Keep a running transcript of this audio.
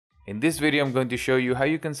In this video, I'm going to show you how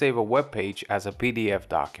you can save a web page as a PDF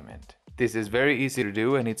document. This is very easy to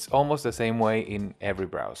do and it's almost the same way in every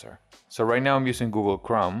browser. So right now I'm using Google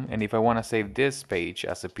Chrome, and if I want to save this page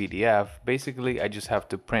as a PDF, basically I just have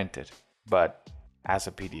to print it, but as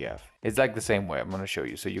a PDF. It's like the same way I'm going to show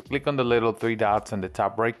you. So you click on the little three dots in the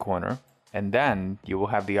top right corner, and then you will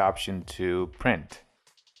have the option to print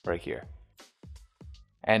right here.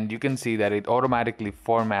 And you can see that it automatically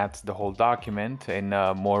formats the whole document in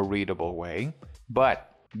a more readable way,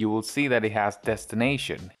 but you will see that it has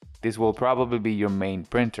destination. This will probably be your main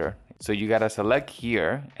printer. So you gotta select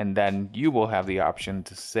here, and then you will have the option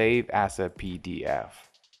to save as a PDF.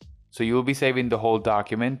 So you will be saving the whole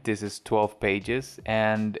document. This is 12 pages.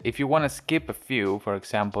 And if you wanna skip a few, for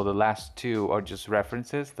example, the last two are just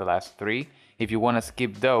references, the last three. If you wanna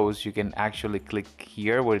skip those, you can actually click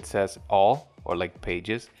here where it says all, or like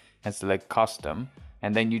pages, and select custom,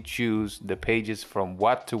 and then you choose the pages from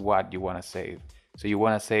what to what you want to save. So you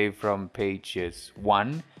want to save from pages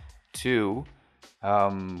 1 to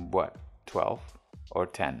 12 or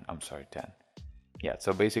 10. I'm sorry, 10. Yeah,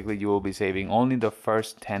 so basically you will be saving only the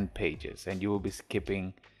first 10 pages and you will be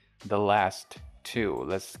skipping the last two.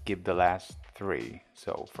 Let's skip the last three.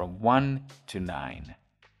 So from 1 to 9,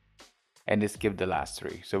 and skip the last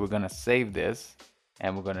three. So we're gonna save this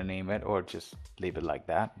and we're gonna name it, or just leave it like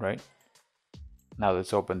that, right? Now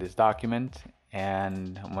let's open this document,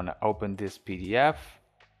 and I'm gonna open this PDF,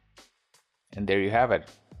 and there you have it,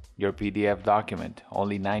 your PDF document,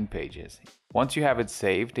 only 9 pages. Once you have it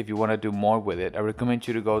saved, if you want to do more with it, I recommend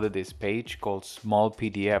you to go to this page called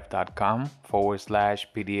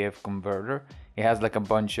smallpdf.com/PDF converter. It has like a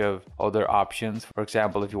bunch of other options. For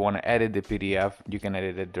example, if you want to edit the PDF, you can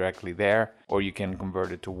edit it directly there, or you can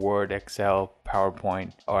convert it to Word, Excel,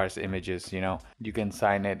 PowerPoint, or as images, you can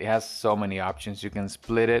sign it. It has so many options. You can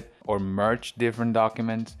split it or merge different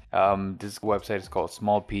documents. This website is called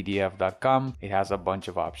smallpdf.com. It has a bunch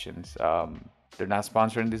of options. They're not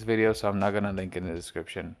sponsoring this video, so I'm not gonna link in the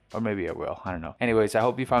description, or maybe I will, I don't know. Anyways, I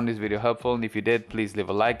hope you found this video helpful, and if you did, please leave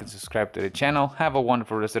a like and subscribe to the channel. Have a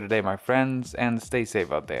wonderful rest of the day, my friends, and stay safe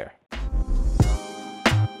out there.